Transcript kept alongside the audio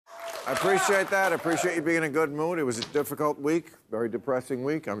I appreciate that. I appreciate you being in a good mood. It was a difficult week, very depressing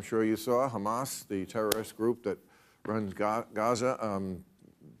week. I'm sure you saw Hamas, the terrorist group that runs Gaza,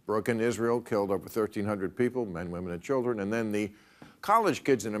 broke into Israel, killed over 1,300 people, men, women, and children. And then the college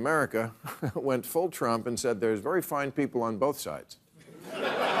kids in America went full Trump and said there's very fine people on both sides.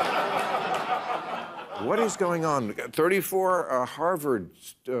 What is going on? 34 Harvard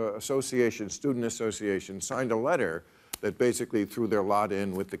Student Association signed a letter that basically threw their lot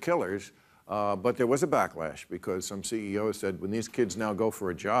in with the killers, but there was a backlash because some CEO said when these kids now go for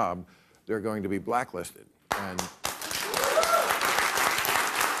a job, they're going to be blacklisted. And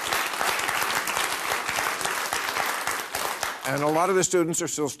a lot of the students are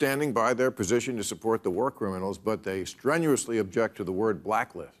still standing by their position to support the war criminals, but they strenuously object to the word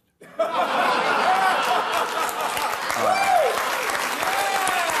blacklist.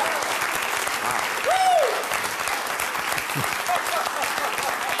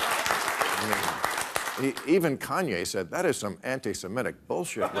 Even Kanye said, that is some anti-Semitic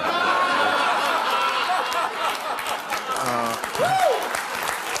bullshit.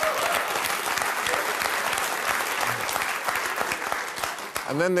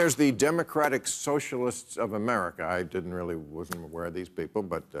 And then there's the Democratic Socialists of America. I wasn't aware of these people,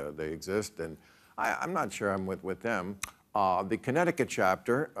 but they exist, and I'm not sure I'm with them. The Connecticut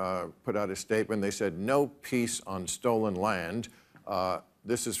chapter put out a statement. They said, no peace on stolen land.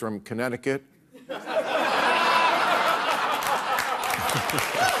 This is from Connecticut.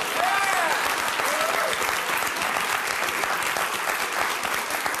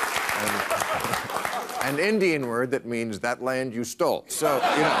 An Indian word that means that land you stole. So,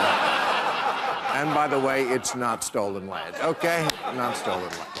 you know. And by the way, it's not stolen land, okay? Not stolen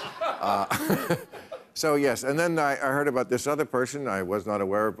land. So, yes, and then I heard about this other person I was not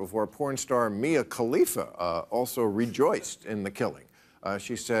aware of before. Porn star Mia Khalifa also rejoiced in the killing.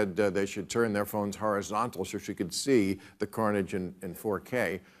 She said they should turn their phones horizontal so she could see the carnage in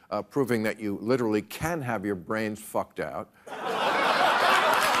 4K, proving that you literally can have your brains fucked out.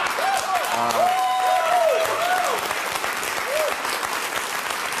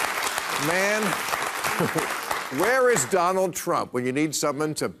 Man, where is Donald Trump when you need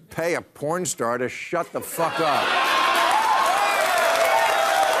someone to pay a porn star to shut the fuck up?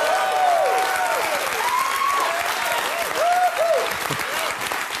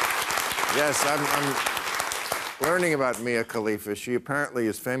 Yes, I'm learning about Mia Khalifa. She apparently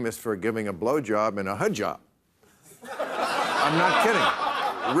is famous for giving a blowjob in a hijab. I'm not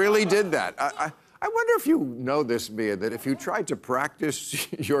kidding. Really did that. I wonder if you know this, Mia, that if you tried to practice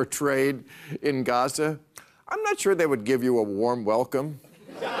your trade in Gaza, I'm not sure they would give you a warm welcome.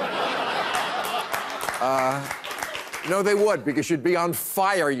 No, they would, because you'd be on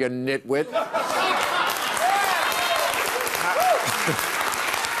fire, you nitwit.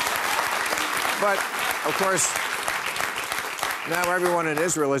 But, of course, now everyone in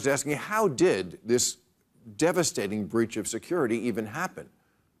Israel is asking, how did this devastating breach of security even happen?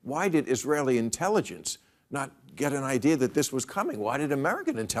 Why did Israeli intelligence not get an idea that this was coming? Why did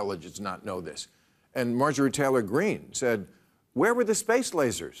American intelligence not know this? And Marjorie Taylor Greene said, where were the space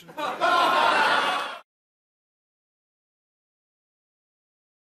lasers?